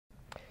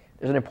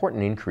There's an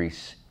important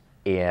increase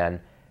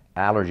in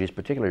allergies,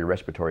 particularly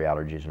respiratory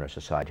allergies in our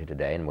society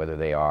today, and whether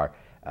they are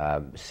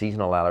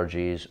seasonal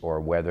allergies or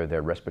whether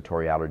they're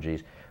respiratory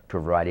allergies to a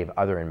variety of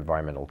other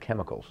environmental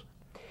chemicals.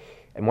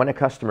 And when a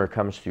customer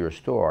comes to your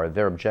store,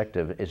 their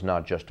objective is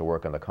not just to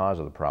work on the cause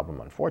of the problem,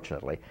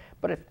 unfortunately,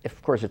 but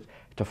of course it's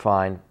to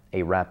find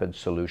a rapid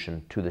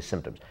solution to the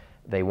symptoms.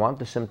 They want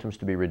the symptoms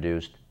to be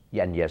reduced,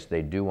 and yes,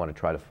 they do want to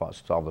try to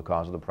solve the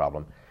cause of the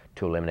problem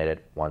to eliminate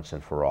it once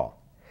and for all.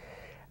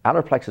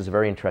 Allerplex is a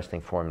very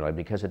interesting formula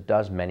because it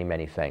does many,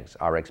 many things.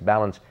 RX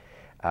Balance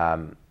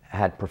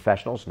had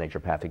professionals,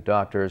 naturopathic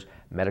doctors,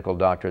 medical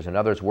doctors, and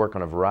others work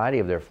on a variety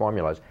of their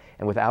formulas.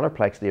 And with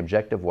Allerplex, the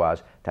objective was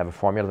to have a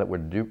formula that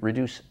would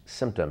reduce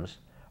symptoms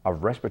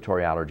of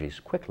respiratory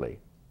allergies quickly,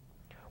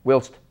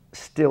 whilst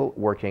still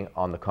working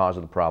on the cause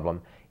of the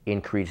problem,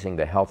 increasing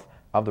the health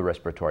of the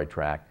respiratory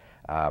tract,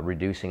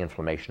 reducing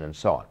inflammation, and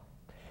so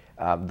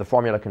on. The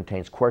formula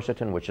contains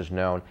quercetin, which is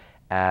known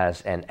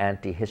as an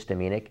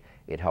antihistaminic.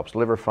 It helps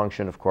liver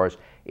function, of course.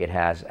 It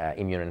has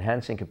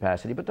immune-enhancing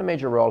capacity, but the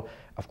major role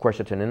of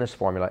quercetin in this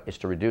formula is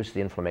to reduce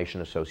the inflammation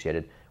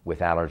associated with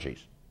allergies.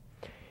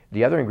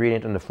 The other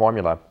ingredient in the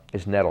formula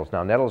is nettles.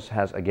 Now, nettles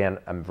has, again,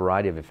 a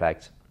variety of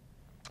effects.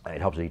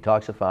 It helps to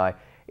detoxify,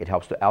 it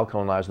helps to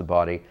alkalinize the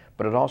body,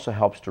 but it also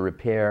helps to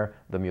repair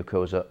the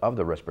mucosa of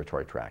the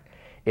respiratory tract.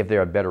 If they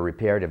are better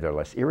repaired, if they're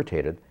less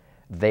irritated,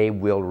 they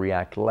will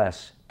react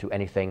less to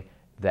anything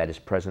that is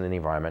present in the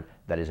environment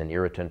that is an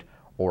irritant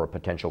or a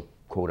potential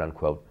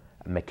quote-unquote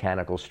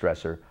mechanical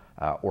stressor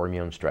or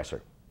immune stressor.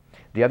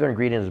 The other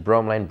ingredient is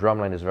bromelain.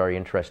 Bromelain is a very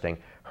interesting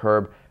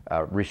herb.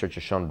 Research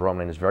has shown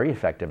bromelain is very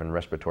effective in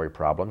respiratory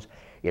problems.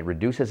 It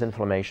reduces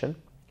inflammation.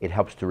 It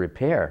helps to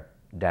repair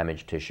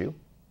damaged tissue.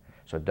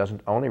 So it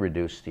doesn't only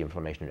reduce the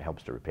inflammation, it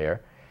helps to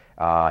repair.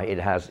 It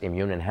has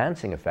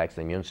immune-enhancing effects.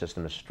 The immune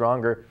system is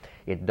stronger.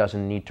 It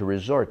doesn't need to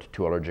resort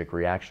to allergic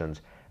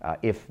reactions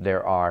if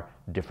there are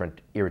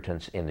different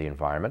irritants in the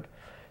environment.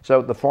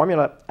 So the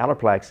formula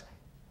Allerplex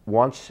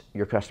wants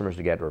your customers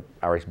to get, or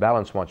RX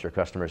Balance wants your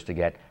customers to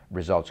get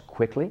results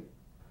quickly,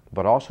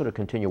 but also to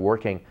continue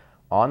working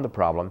on the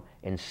problem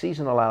in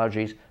seasonal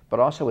allergies, but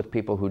also with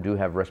people who do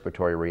have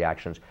respiratory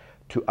reactions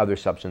to other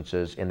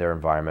substances in their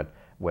environment,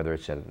 whether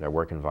it's in their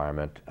work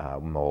environment,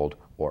 mold,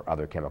 or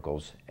other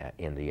chemicals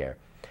in the air.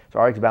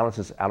 So RX Balance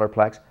is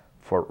Allerplex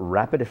for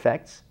rapid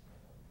effects,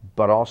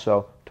 but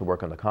also to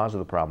work on the cause of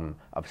the problem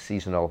of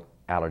seasonal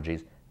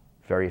allergies.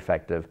 Very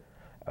effective.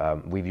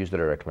 We've used it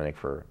at our clinic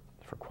for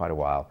quite a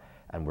while,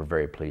 and we're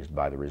very pleased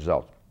by the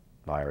result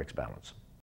by RX Balance.